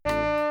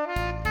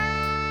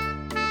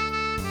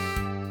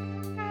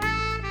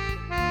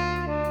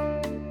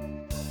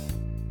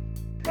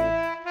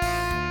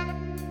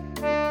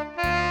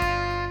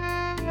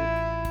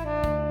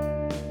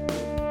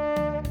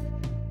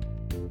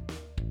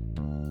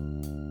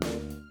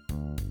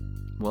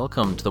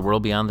Welcome to The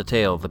World Beyond the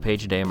Tale, the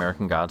Page a Day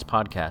American Gods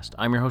podcast.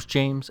 I'm your host,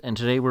 James, and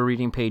today we're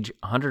reading page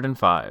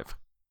 105.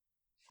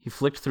 He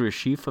flicked through a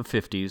sheaf of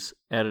 50s,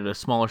 added a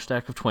smaller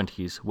stack of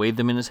 20s, weighed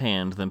them in his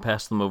hand, then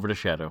passed them over to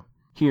Shadow.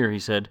 Here, he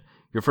said,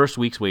 your first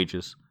week's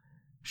wages.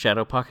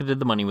 Shadow pocketed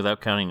the money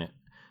without counting it.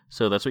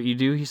 So that's what you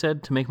do, he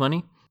said, to make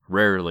money?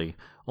 Rarely,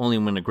 only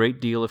when a great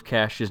deal of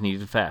cash is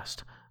needed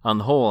fast. On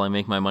the whole, I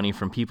make my money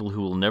from people who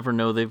will never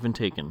know they've been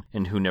taken,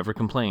 and who never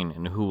complain,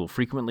 and who will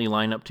frequently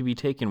line up to be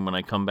taken when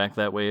I come back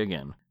that way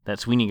again. That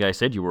Sweeney guy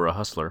said you were a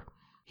hustler.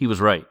 He was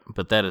right,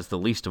 but that is the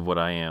least of what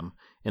I am,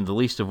 and the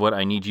least of what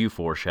I need you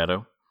for,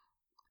 Shadow.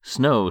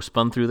 Snow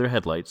spun through their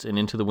headlights and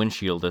into the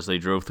windshield as they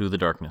drove through the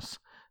darkness.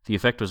 The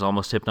effect was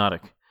almost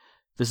hypnotic.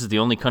 This is the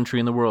only country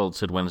in the world,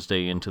 said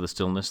Wednesday into the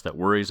stillness, that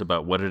worries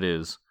about what it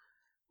is.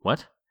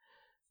 What?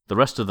 The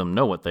rest of them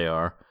know what they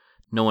are.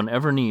 No one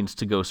ever needs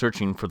to go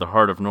searching for the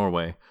heart of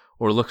Norway,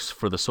 or looks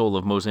for the soul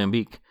of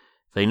Mozambique.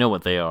 They know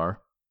what they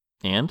are.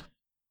 And?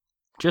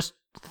 Just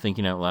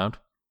thinking out loud.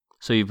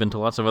 So you've been to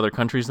lots of other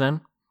countries, then?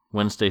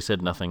 Wednesday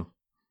said nothing.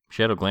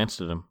 Shadow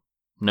glanced at him.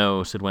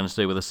 No, said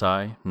Wednesday with a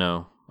sigh.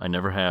 No, I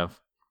never have.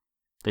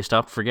 They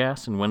stopped for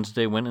gas, and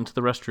Wednesday went into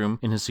the restroom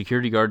in his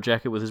security guard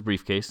jacket with his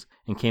briefcase,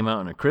 and came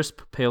out in a crisp,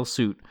 pale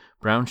suit,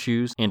 brown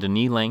shoes, and a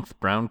knee-length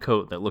brown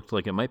coat that looked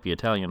like it might be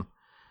Italian.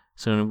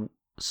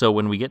 So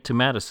when we get to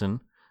Madison,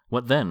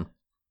 what then?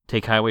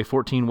 Take Highway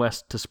 14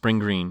 west to Spring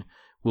Green.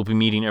 We'll be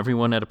meeting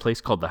everyone at a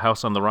place called the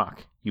House on the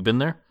Rock. You been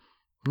there?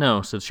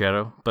 No, said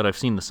Shadow, but I've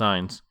seen the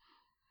signs.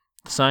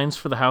 The signs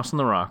for the House on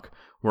the Rock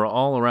were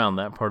all around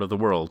that part of the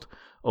world.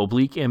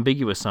 Oblique,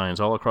 ambiguous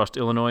signs all across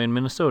Illinois and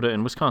Minnesota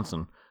and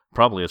Wisconsin.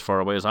 Probably as far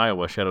away as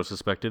Iowa, Shadow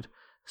suspected.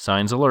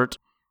 Signs alert.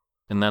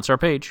 And that's our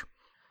page.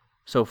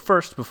 So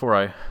first, before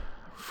I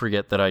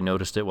forget that I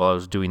noticed it while I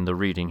was doing the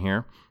reading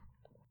here,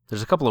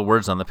 there's a couple of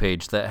words on the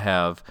page that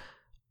have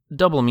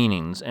double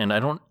meanings, and I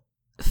don't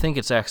think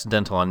it's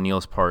accidental on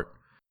Neil's part.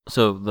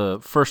 So the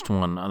first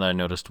one that I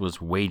noticed was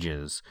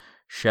wages.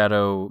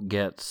 Shadow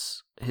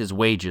gets his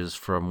wages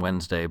from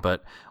Wednesday,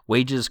 but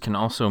wages can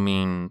also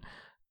mean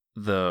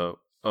a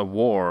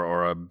war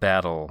or a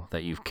battle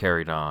that you've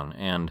carried on,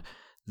 and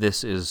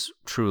this is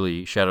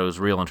truly Shadow's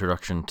real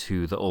introduction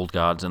to the old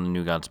gods and the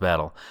new gods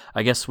battle.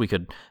 I guess we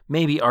could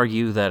maybe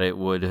argue that it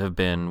would have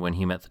been when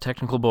he met the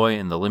technical boy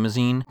in the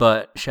limousine,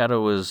 but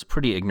Shadow was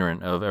pretty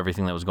ignorant of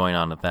everything that was going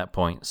on at that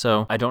point,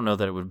 so I don't know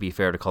that it would be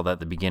fair to call that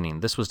the beginning.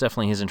 This was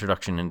definitely his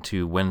introduction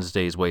into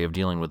Wednesday's way of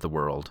dealing with the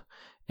world,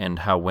 and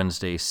how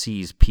Wednesday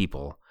sees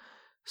people.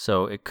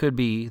 So it could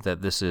be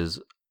that this is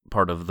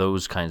part of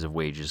those kinds of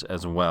wages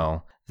as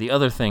well. The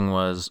other thing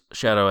was,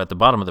 Shadow at the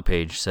bottom of the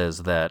page says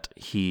that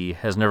he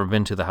has never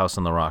been to the House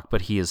on the Rock,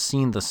 but he has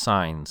seen the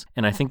signs.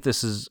 And I think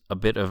this is a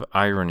bit of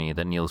irony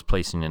that Neil's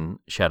placing in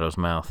Shadow's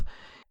mouth.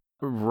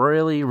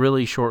 Really,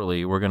 really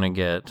shortly, we're going to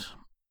get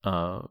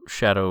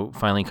Shadow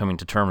finally coming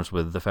to terms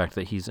with the fact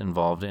that he's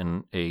involved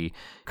in a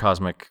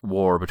cosmic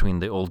war between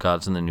the old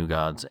gods and the new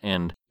gods.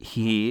 And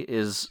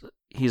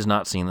he's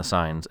not seen the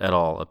signs at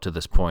all up to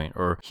this point,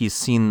 or he's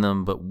seen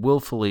them but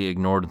willfully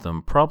ignored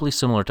them, probably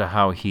similar to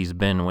how he's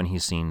been when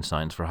he's seen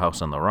signs for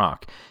House on the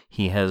Rock.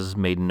 He has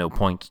made no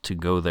point to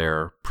go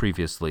there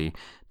previously,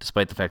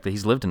 despite the fact that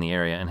he's lived in the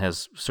area and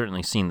has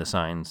certainly seen the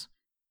signs,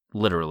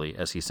 literally,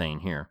 as he's saying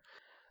here.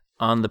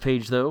 On the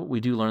page, though, we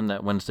do learn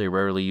that Wednesday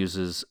rarely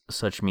uses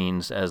such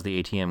means as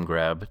the ATM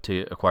grab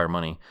to acquire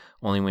money,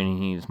 only when he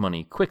needs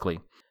money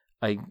quickly.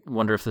 I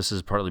wonder if this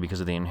is partly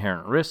because of the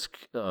inherent risk,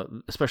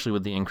 especially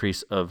with the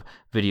increase of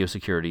video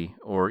security,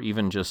 or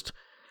even just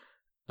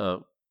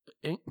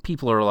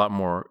people are a lot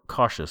more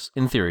cautious.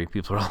 In theory,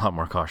 people are a lot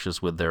more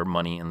cautious with their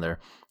money and their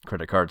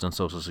credit cards and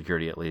Social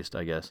Security, at least,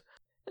 I guess.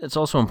 It's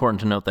also important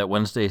to note that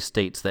Wednesday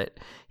states that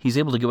he's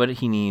able to get what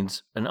he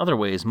needs in other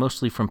ways,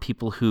 mostly from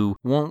people who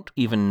won't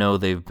even know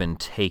they've been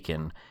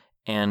taken.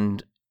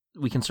 And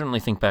we can certainly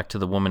think back to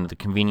the woman at the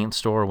convenience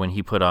store when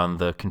he put on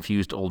the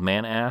confused old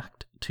man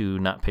act to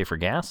not pay for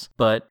gas,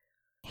 but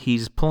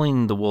he's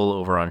pulling the wool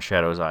over on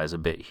Shadow's eyes a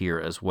bit here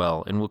as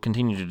well, and will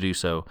continue to do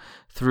so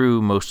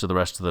through most of the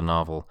rest of the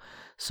novel.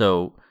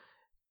 So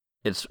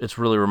it's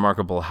really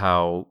remarkable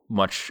how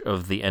much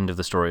of the end of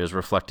the story is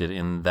reflected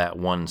in that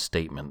one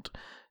statement.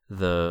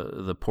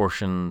 The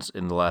portions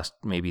in the last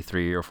maybe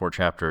 3 or 4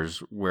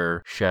 chapters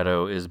where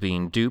Shadow is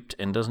being duped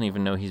and doesn't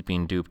even know he's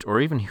being duped, or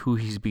even who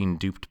he's being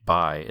duped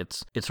by.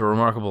 It's a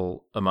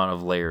remarkable amount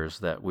of layers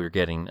that we're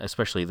getting,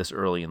 especially this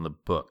early in the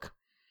book.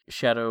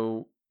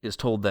 Shadow is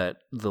told that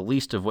the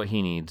least of what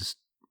he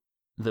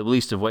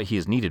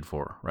is needed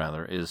for,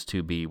 rather, is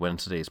to be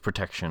Wednesday's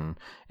protection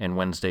and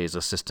Wednesday's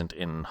assistant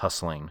in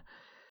hustling.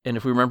 And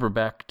if we remember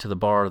back to the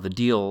bar, the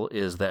deal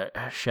is that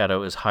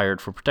Shadow is hired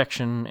for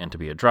protection and to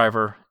be a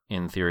driver,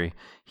 in theory.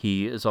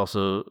 He is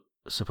also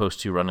supposed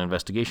to run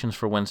investigations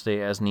for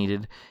Wednesday as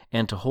needed,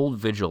 and to hold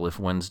vigil if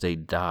Wednesday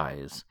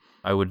dies.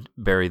 I would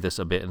bury this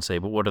a bit and say,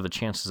 but what are the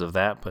chances of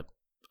that? But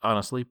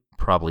honestly,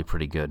 probably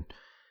pretty good.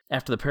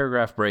 After the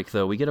paragraph break,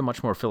 though, we get a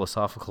much more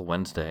philosophical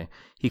Wednesday.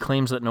 He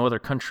claims that no other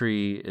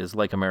country is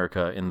like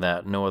America in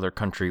that no other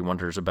country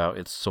wonders about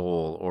its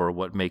soul or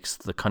what makes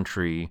the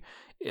country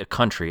a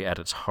country at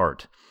its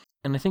heart.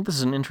 And I think this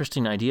is an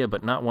interesting idea,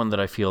 but not one that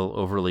I feel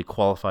overly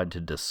qualified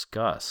to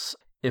discuss.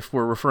 If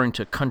we're referring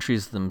to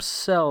countries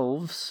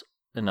themselves,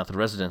 and not the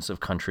residents of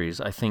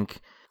countries, I think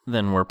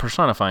then we're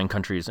personifying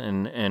countries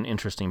in an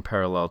interesting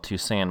parallel to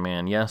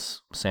Sandman.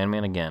 Yes,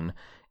 Sandman again.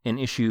 In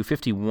issue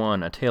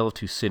 51, A Tale of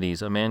Two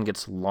Cities, a man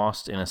gets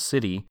lost in a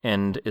city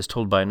and is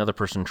told by another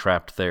person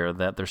trapped there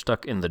that they're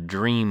stuck in the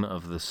dream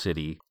of the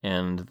city.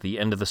 And the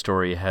end of the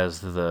story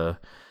has the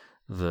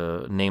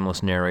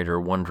nameless narrator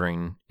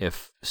wondering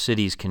if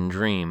cities can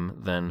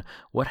dream, then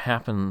what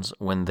happens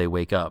when they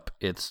wake up?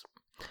 It's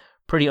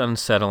pretty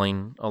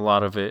unsettling. A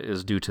lot of it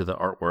is due to the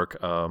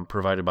artwork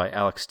provided by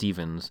Alex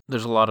Stevens.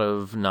 There's a lot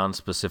of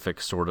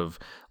non-specific sort of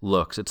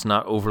looks. It's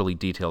not overly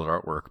detailed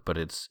artwork, but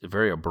it's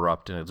very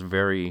abrupt and it's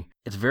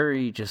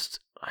very just,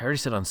 I already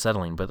said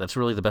unsettling, but that's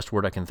really the best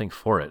word I can think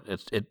for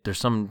it. There's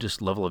some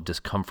just level of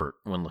discomfort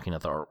when looking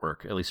at the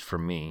artwork, at least for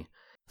me.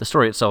 The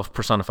story itself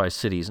personifies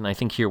cities, and I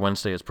think here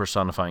Wednesday is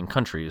personifying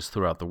countries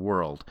throughout the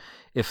world.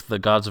 If the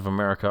gods of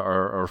America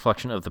are a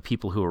reflection of the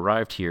people who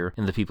arrived here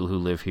and the people who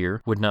live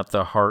here, would not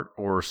the heart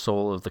or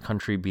soul of the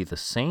country be the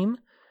same?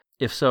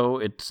 If so,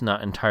 it's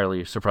not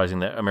entirely surprising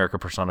that America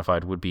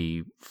personified would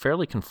be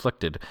fairly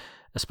conflicted,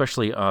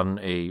 especially on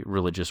a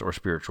religious or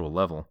spiritual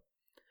level.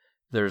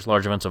 There's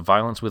large events of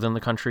violence within the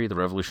country, the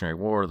Revolutionary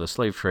War, the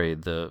slave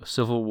trade, the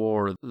Civil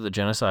War, the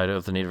genocide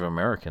of the Native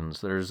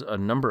Americans. There's a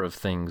number of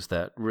things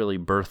that really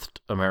birthed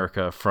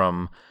America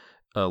from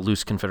a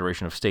loose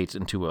confederation of states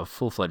into a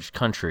full-fledged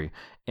country,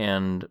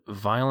 and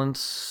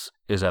violence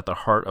is at the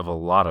heart of a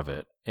lot of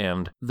it,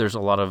 and there's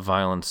a lot of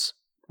violence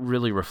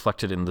really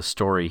reflected in the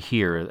story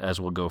here as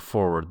we'll go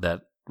forward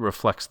that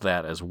reflects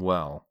that as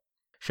well.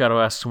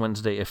 Shadow asks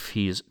Wednesday if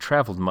he's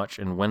traveled much,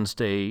 and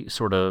Wednesday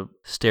sort of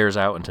stares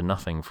out into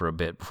nothing for a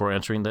bit before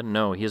answering that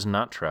no, he has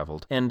not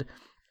traveled. And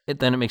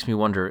then it makes me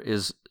wonder,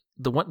 is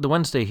the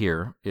Wednesday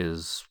here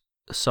is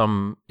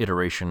some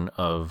iteration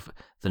of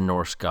the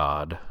Norse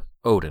god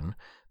Odin,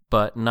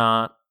 but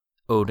not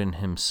Odin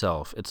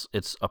himself.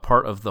 It's a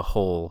part of the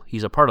whole.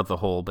 He's a part of the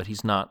whole, but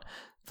he's not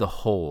the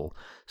whole.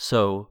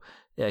 So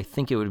I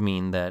think it would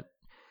mean that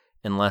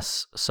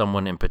unless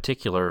someone in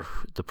particular,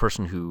 the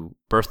person who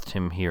birthed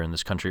him here in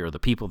this country, or the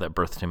people that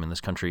birthed him in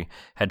this country,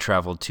 had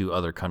traveled to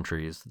other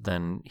countries,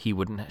 then he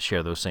wouldn't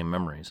share those same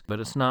memories. But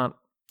it's not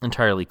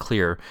entirely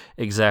clear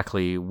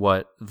exactly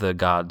what the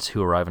gods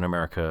who arrive in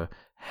America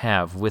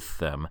have with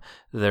them.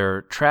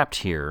 They're trapped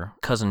here.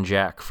 Cousin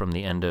Jack from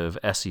the end of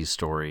Essie's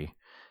story,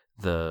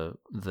 the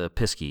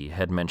Pisky,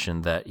 had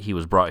mentioned that he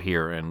was brought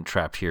here and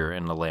trapped here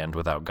in a land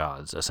without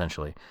gods,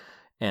 essentially.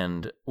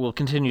 And we'll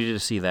continue to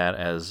see that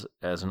as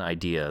an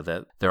idea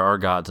that there are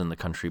gods in the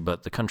country,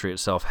 but the country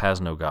itself has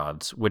no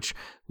gods, which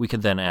we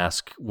could then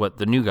ask what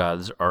the new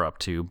gods are up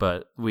to,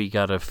 but we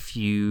got a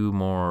few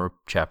more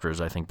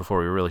chapters, I think, before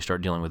we really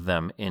start dealing with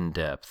them in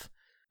depth.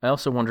 I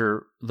also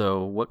wonder,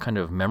 though, what kind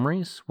of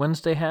memories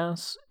Wednesday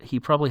has. He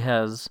probably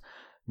has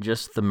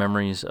just the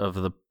memories of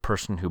the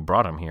person who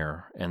brought him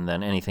here, and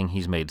then anything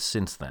he's made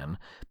since then.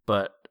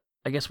 But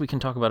I guess we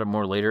can talk about it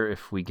more later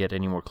if we get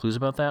any more clues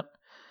about that.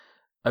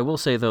 I will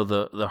say, though,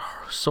 the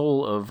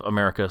soul of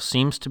America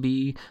seems to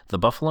be the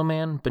Buffalo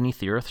Man beneath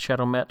the earth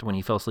Shadow met when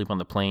he fell asleep on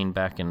the plane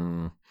back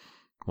in,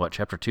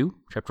 Chapter 2?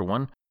 Chapter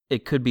 1?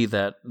 It could be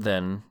that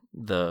then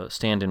the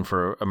stand-in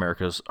for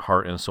America's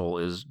heart and soul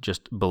is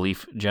just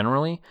belief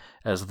generally,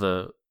 as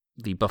the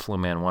Buffalo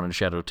Man wanted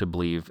Shadow to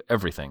believe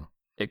everything.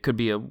 It could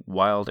be a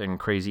wild and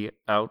crazy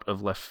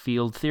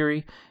out-of-left-field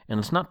theory, and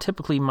it's not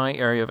typically my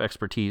area of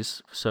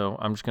expertise, so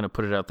I'm just going to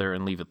put it out there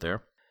and leave it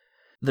there.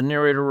 The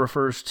narrator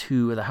refers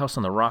to the house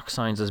on the rock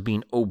signs as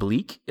being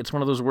oblique. It's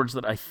one of those words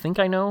that I think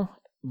I know,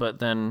 but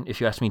then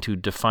if you ask me to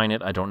define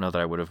it, I don't know that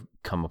I would have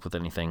come up with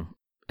anything.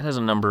 It has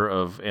a number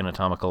of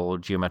anatomical,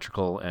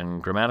 geometrical,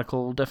 and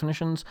grammatical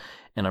definitions,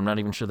 and I'm not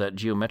even sure that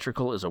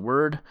geometrical is a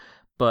word,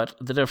 but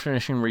the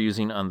definition we're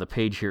using on the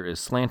page here is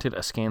slanted,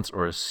 askance,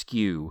 or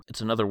askew.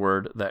 It's another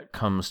word that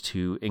comes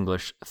to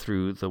English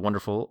through the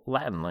wonderful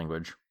Latin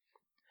language.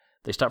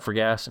 They stop for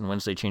gas, and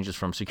Wednesday changes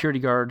from security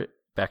guard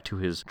back to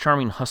his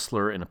charming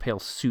hustler in a pale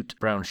suit,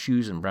 brown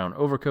shoes, and brown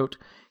overcoat.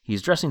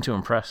 He's dressing to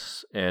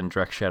impress and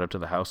directs Shadow to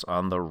the house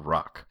on the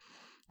rock.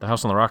 The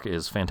house on the rock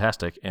is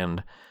fantastic,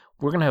 and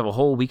we're going to have a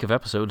whole week of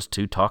episodes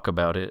to talk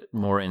about it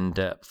more in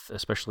depth,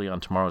 especially on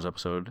tomorrow's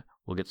episode.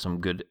 We'll get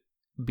some good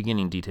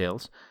beginning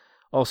details.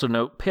 Also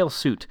note, pale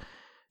suit.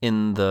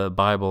 In the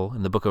Bible,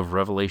 in the book of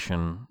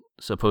Revelation,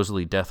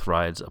 supposedly death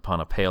rides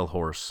upon a pale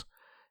horse.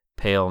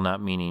 Pale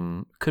not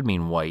meaning, could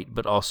mean white,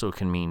 but also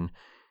can mean,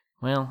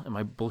 well, am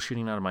I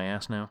bullshitting out of my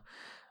ass now?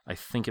 I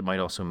think it might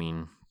also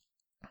mean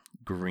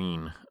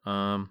green.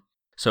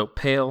 So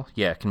pale,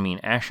 can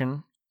mean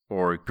ashen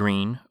or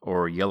green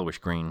or yellowish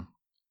green.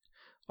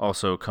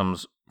 Also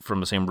comes from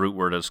the same root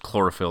word as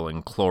chlorophyll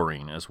and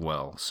chlorine as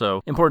well.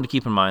 So important to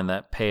keep in mind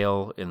that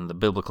pale in the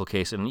biblical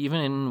case, and even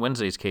in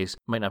Wednesday's case,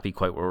 might not be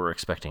quite what we're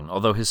expecting.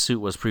 Although his suit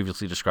was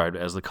previously described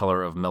as the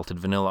color of melted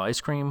vanilla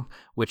ice cream,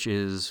 which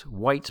is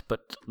white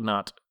but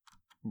not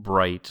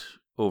bright,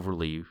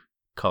 overly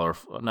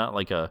colorful, not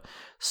like a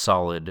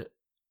solid.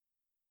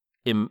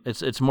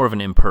 It's more of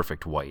an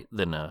imperfect white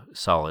than a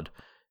solid,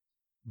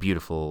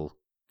 beautiful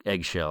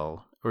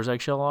eggshell. Or is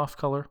eggshell off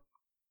color?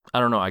 I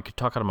don't know. I could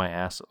talk out of my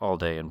ass all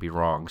day and be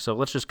wrong. So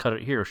let's just cut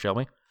it here, shall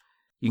we?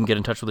 You can get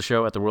in touch with the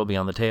show at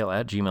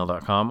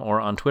theworldbeyondthetale@gmail.com or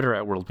on Twitter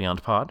at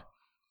worldbeyondpod.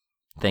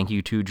 Thank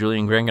you to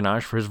Julian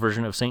Granganage for his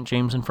version of St.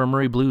 James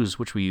Infirmary Blues,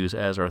 which we use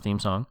as our theme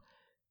song.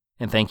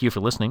 And thank you for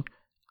listening.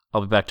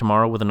 I'll be back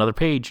tomorrow with another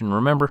page, and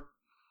remember,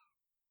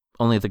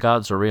 only the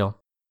gods are real.